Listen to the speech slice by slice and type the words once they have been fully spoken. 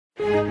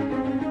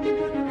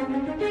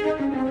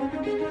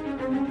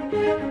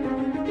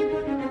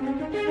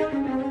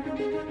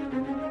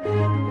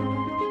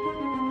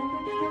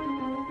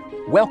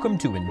Welcome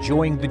to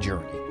Enjoying the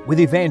Journey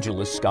with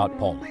Evangelist Scott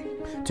Pauley.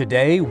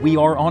 Today we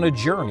are on a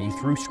journey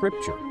through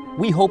Scripture.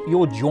 We hope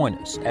you'll join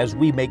us as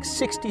we make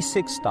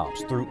 66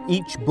 stops through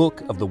each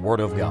book of the Word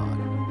of God.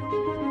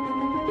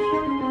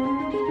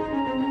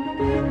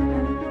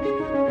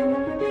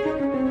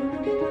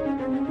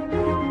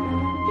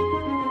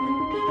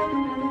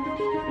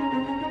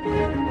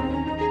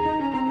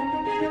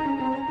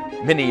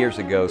 Many years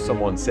ago,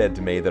 someone said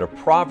to me that a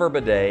proverb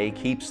a day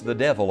keeps the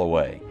devil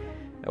away.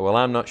 Well,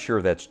 I'm not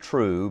sure that's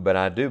true, but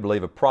I do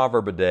believe a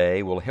proverb a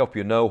day will help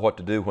you know what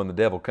to do when the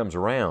devil comes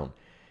around.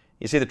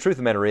 You see, the truth of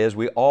the matter is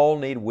we all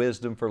need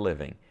wisdom for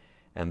living,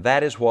 and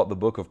that is what the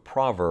book of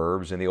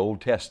Proverbs in the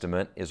Old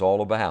Testament is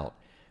all about.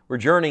 We're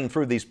journeying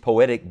through these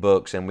poetic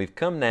books, and we've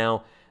come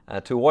now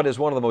to what is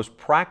one of the most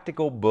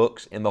practical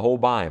books in the whole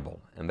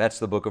Bible, and that's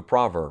the book of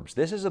Proverbs.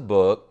 This is a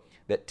book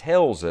that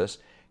tells us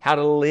how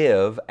to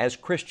live as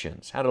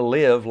Christians, how to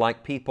live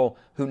like people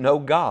who know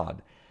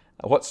God.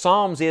 What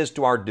Psalms is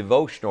to our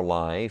devotional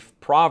life,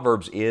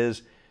 Proverbs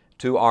is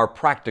to our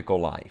practical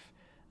life.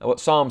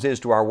 What Psalms is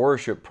to our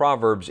worship,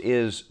 Proverbs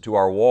is to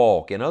our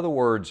walk. In other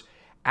words,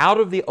 out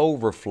of the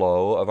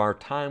overflow of our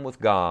time with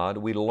God,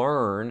 we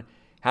learn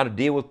how to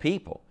deal with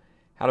people,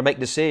 how to make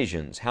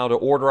decisions, how to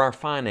order our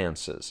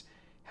finances,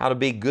 how to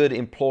be good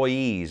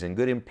employees and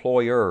good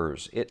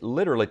employers. It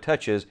literally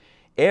touches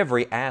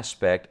every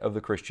aspect of the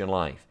Christian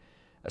life.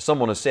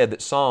 Someone has said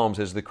that Psalms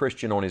is the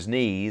Christian on his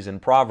knees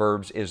and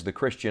Proverbs is the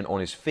Christian on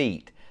his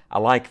feet. I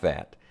like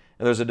that.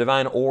 And there's a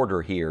divine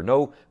order here.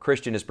 No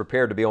Christian is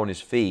prepared to be on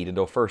his feet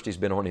until first he's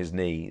been on his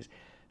knees.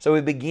 So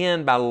we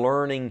begin by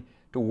learning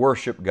to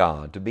worship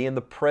God, to be in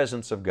the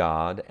presence of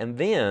God, and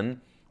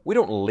then we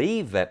don't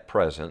leave that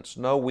presence.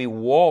 No, we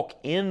walk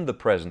in the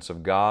presence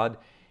of God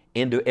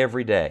into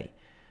every day.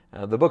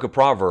 The book of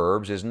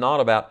Proverbs is not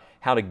about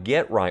how to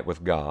get right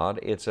with God.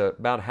 It's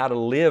about how to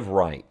live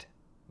right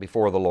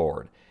before the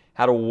Lord,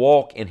 how to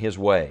walk in His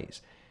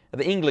ways.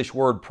 The English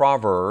word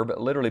proverb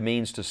literally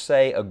means to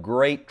say a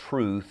great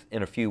truth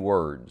in a few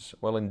words.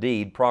 Well,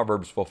 indeed,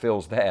 Proverbs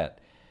fulfills that.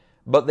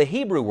 But the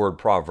Hebrew word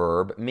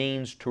proverb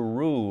means to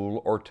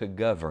rule or to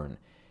govern.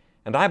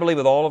 And I believe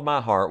with all of my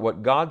heart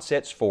what God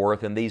sets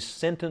forth in these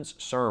sentence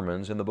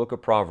sermons in the book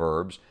of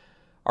Proverbs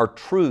are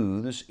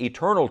truths,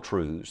 eternal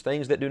truths,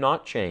 things that do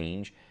not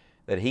change,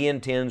 that He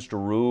intends to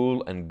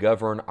rule and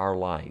govern our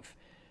life.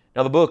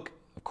 Now the book,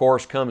 of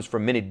course, comes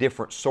from many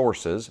different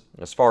sources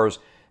as far as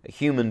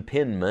human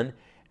penmen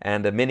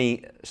and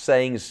many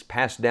sayings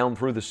passed down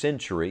through the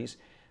centuries,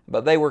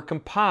 but they were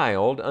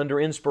compiled under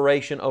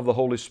inspiration of the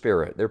Holy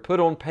Spirit. They're put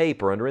on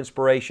paper under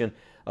inspiration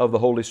of the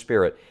Holy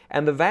Spirit.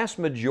 And the vast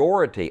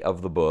majority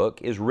of the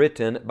book is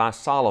written by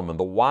Solomon,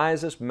 the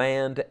wisest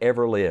man to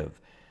ever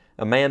live.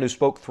 A man who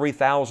spoke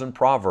 3,000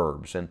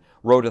 proverbs and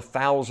wrote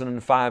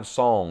 1,005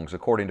 songs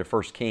according to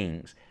 1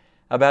 Kings.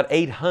 About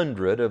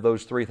 800 of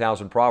those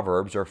 3,000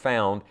 proverbs are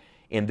found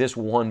in this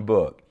one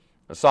book.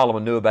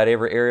 Solomon knew about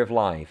every area of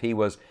life. He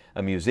was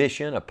a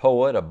musician, a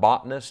poet, a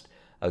botanist,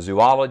 a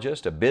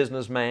zoologist, a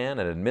businessman,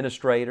 an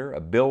administrator, a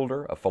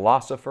builder, a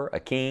philosopher, a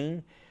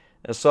king.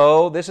 And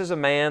so this is a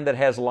man that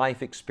has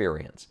life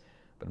experience.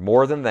 But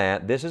more than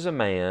that, this is a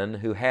man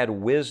who had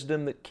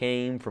wisdom that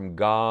came from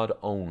God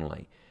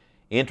only.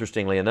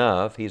 Interestingly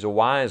enough, he's a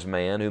wise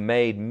man who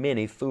made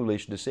many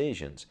foolish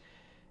decisions.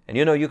 And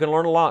you know, you can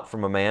learn a lot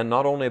from a man,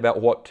 not only about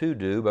what to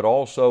do, but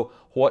also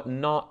what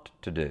not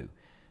to do.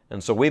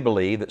 And so we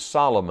believe that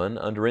Solomon,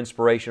 under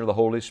inspiration of the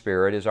Holy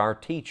Spirit, is our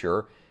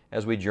teacher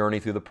as we journey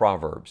through the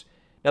Proverbs.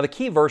 Now, the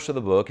key verse of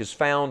the book is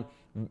found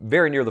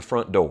very near the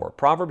front door.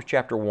 Proverbs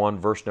chapter 1,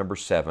 verse number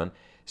 7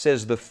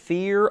 says, "The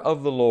fear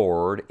of the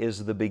Lord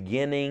is the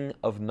beginning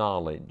of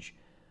knowledge,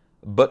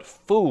 but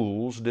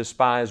fools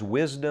despise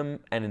wisdom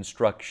and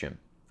instruction."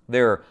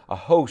 There are a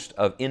host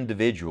of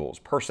individuals,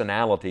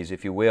 personalities,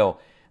 if you will,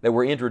 that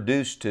we're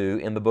introduced to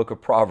in the book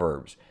of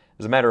Proverbs.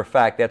 As a matter of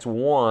fact, that's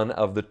one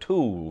of the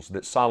tools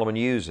that Solomon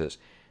uses.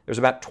 There's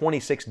about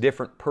 26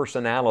 different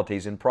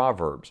personalities in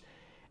Proverbs.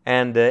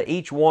 And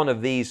each one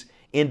of these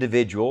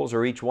individuals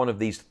or each one of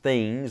these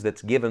things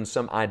that's given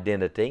some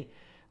identity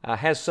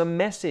has some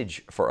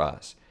message for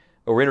us.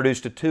 We're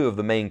introduced to two of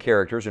the main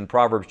characters in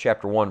Proverbs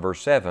chapter 1,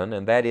 verse 7,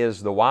 and that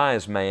is the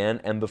wise man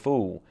and the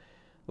fool.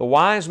 The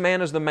wise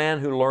man is the man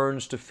who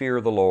learns to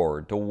fear the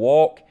Lord, to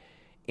walk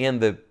in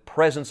the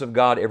presence of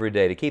God every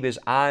day, to keep his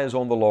eyes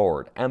on the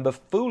Lord. And the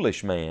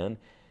foolish man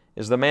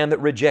is the man that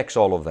rejects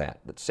all of that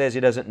says he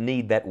doesn't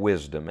need that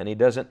wisdom and he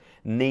doesn't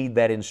need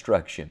that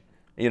instruction.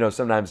 You know,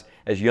 sometimes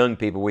as young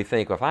people we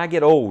think, well, if I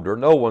get older,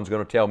 no one's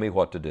going to tell me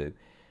what to do.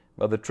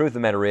 Well, the truth of the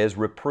matter is,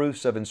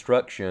 reproofs of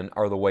instruction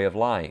are the way of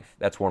life.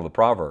 That's one of the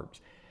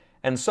Proverbs.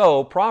 And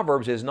so,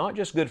 Proverbs is not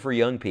just good for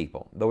young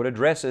people. Though it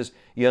addresses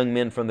young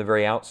men from the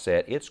very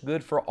outset, it's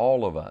good for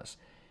all of us.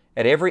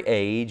 At every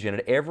age and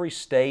at every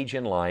stage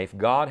in life,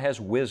 God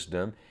has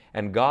wisdom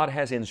and God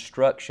has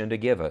instruction to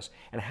give us.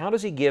 And how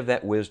does He give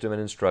that wisdom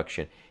and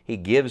instruction? He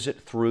gives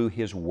it through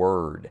His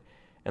Word.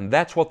 And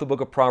that's what the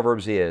book of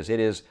Proverbs is. It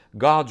is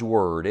God's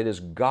Word. It is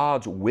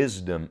God's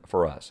wisdom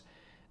for us.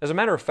 As a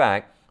matter of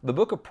fact, the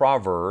book of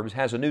Proverbs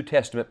has a New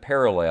Testament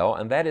parallel,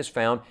 and that is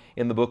found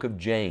in the book of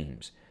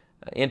James.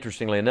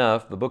 Interestingly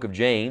enough, the book of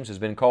James has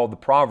been called the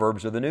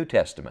Proverbs of the New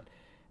Testament,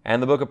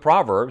 and the book of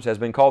Proverbs has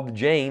been called the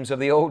James of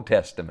the Old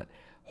Testament.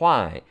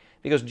 Why?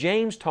 Because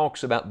James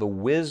talks about the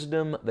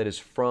wisdom that is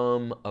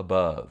from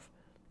above.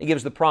 He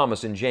gives the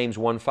promise in James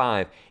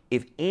 1:5,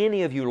 "If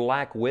any of you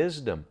lack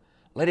wisdom,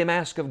 let him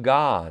ask of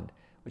God,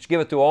 which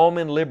giveth to all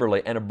men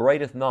liberally, and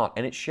upbraideth not,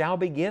 and it shall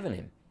be given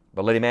him.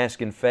 But let him ask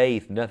in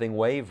faith, nothing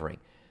wavering."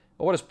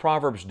 Well, what does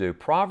Proverbs do?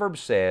 Proverbs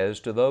says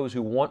to those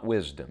who want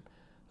wisdom,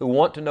 who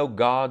want to know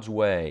God's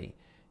way,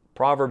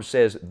 Proverbs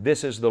says,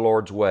 this is the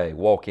Lord's way,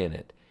 walk in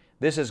it.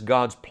 This is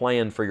God's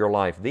plan for your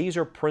life. These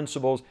are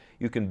principles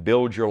you can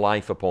build your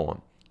life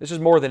upon. This is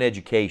more than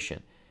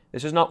education.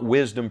 This is not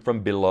wisdom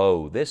from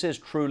below. This is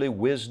truly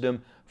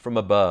wisdom from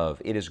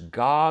above. It is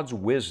God's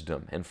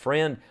wisdom. And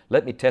friend,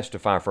 let me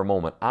testify for a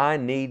moment. I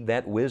need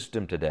that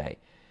wisdom today.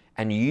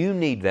 And you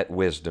need that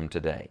wisdom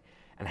today.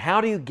 And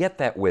how do you get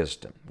that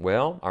wisdom?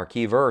 Well, our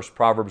key verse,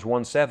 Proverbs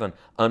 1:7,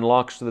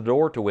 unlocks the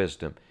door to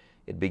wisdom.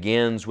 It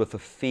begins with the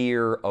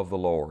fear of the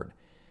Lord.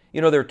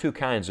 You know, there are two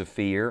kinds of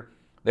fear.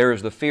 There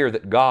is the fear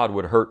that God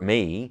would hurt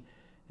me,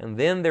 and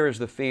then there is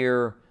the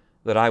fear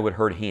that I would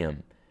hurt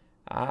Him.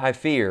 I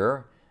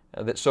fear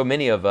that so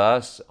many of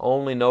us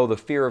only know the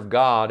fear of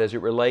God as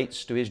it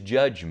relates to His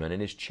judgment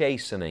and His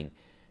chastening,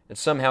 that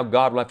somehow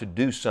God will have to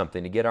do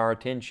something to get our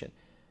attention.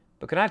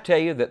 But can I tell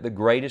you that the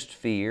greatest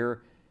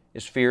fear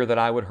is fear that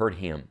I would hurt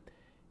Him?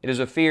 It is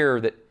a fear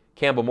that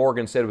Campbell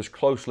Morgan said was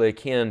closely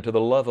akin to the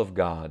love of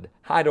God.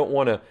 I don't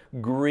want to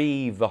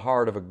grieve the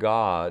heart of a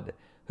God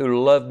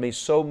who loved me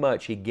so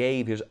much He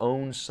gave His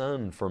own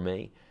Son for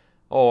me.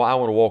 Oh, I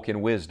want to walk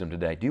in wisdom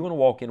today. Do you want to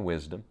walk in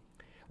wisdom?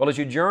 Well, as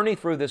you journey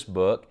through this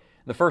book,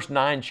 the first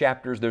 9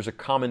 chapters, there's a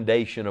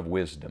commendation of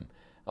wisdom.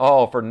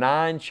 Oh, for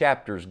 9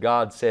 chapters,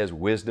 God says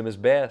wisdom is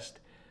best.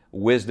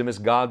 Wisdom is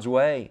God's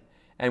way.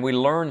 And we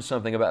learn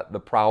something about the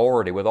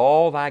priority. With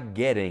all thy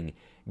getting,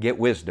 get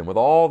wisdom. With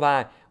all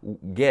thy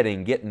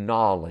getting, get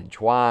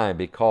knowledge. Why?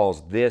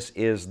 Because this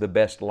is the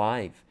best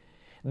life.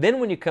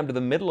 Then when you come to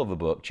the middle of the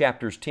book,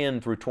 chapters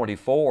 10 through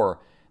 24,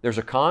 there's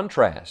a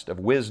contrast of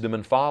wisdom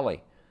and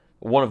folly.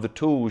 One of the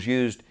tools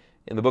used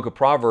in the book of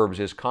Proverbs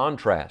is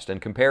contrast and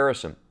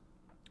comparison.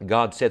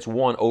 God sets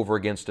one over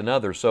against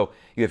another. So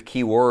you have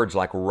key words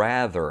like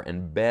rather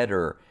and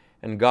better.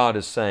 And God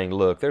is saying,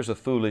 look, there's a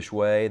foolish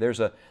way, there's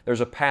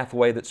a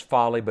pathway that's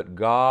folly, but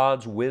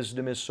God's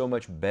wisdom is so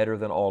much better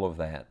than all of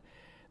that.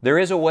 There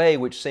is a way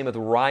which seemeth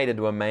right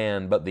unto a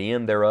man, but the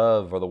end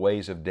thereof are the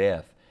ways of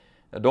death.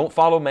 Now, don't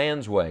follow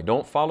man's way.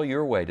 Don't follow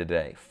your way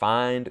today.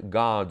 Find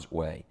God's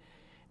way.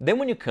 Then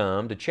when you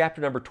come to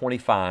chapter number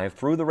 25,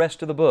 through the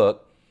rest of the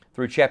book,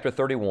 through chapter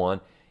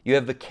 31, you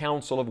have the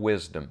counsel of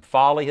wisdom.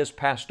 Folly has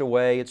passed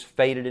away. It's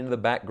faded into the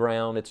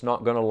background. It's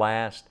not going to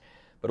last.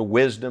 But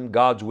wisdom,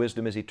 God's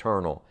wisdom is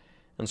eternal.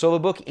 And so the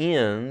book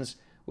ends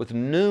with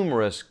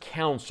numerous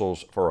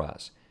counsels for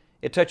us.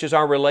 It touches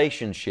our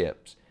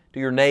relationships, to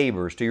your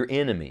neighbors, to your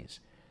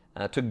enemies,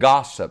 to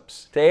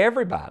gossips, to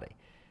everybody.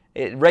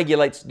 It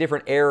regulates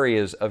different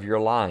areas of your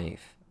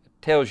life.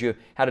 It tells you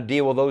how to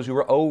deal with those who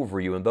are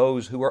over you and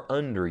those who are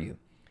under you.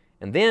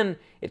 And then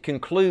it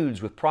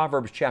concludes with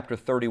Proverbs chapter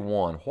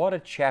 31. What a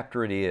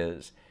chapter it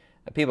is.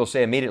 People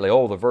say immediately,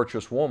 oh, the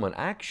virtuous woman.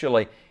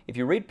 Actually, if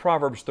you read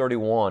Proverbs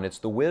 31, it's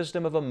the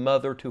wisdom of a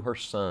mother to her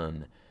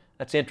son.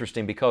 That's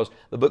interesting because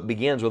the book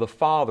begins with a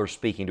father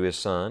speaking to his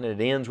son, and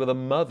it ends with a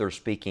mother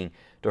speaking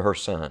to her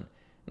son.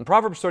 And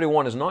Proverbs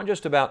 31 is not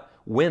just about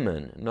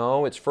women.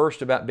 No, it's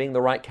first about being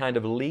the right kind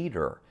of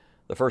leader.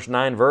 The first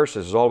 9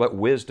 verses is all about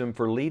wisdom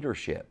for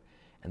leadership.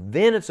 And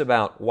then it's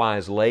about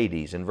wise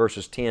ladies in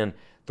verses 10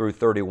 through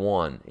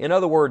 31. In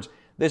other words,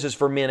 this is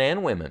for men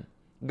and women.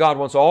 God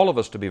wants all of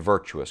us to be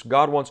virtuous.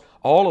 God wants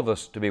all of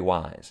us to be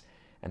wise.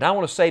 And I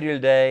want to say to you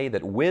today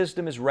that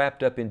wisdom is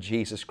wrapped up in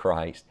Jesus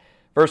Christ.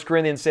 1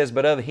 Corinthians says,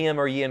 but of Him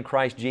are ye in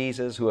Christ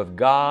Jesus, who of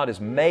God is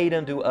made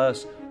unto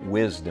us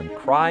wisdom.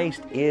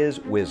 Christ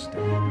is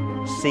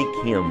wisdom. Seek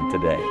Him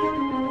today.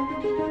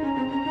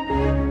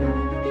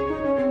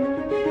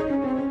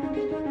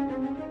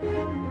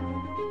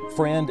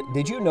 Friend,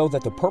 did you know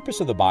that the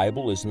purpose of the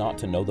Bible is not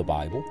to know the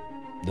Bible,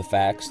 the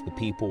facts, the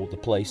people, the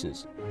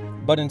places,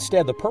 but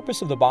instead the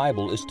purpose of the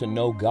Bible is to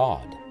know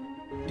God?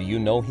 Do you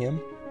know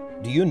Him?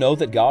 Do you know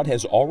that God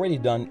has already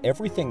done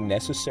everything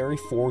necessary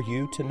for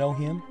you to know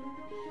Him?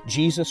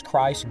 Jesus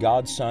Christ,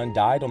 God's Son,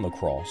 died on the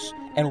cross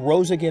and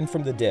rose again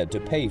from the dead to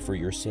pay for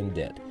your sin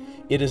debt.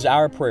 It is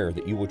our prayer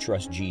that you will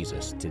trust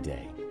Jesus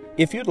today.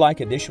 If you'd like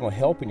additional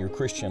help in your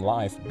Christian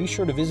life, be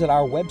sure to visit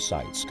our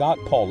website,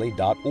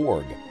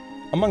 scottpauley.org.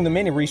 Among the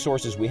many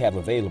resources we have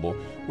available,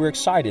 we're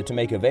excited to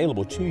make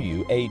available to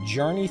you a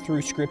Journey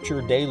Through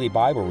Scripture daily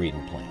Bible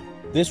reading plan.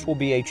 This will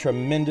be a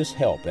tremendous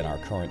help in our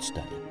current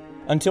study.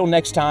 Until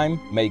next time,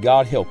 may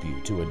God help you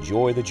to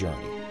enjoy the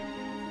journey.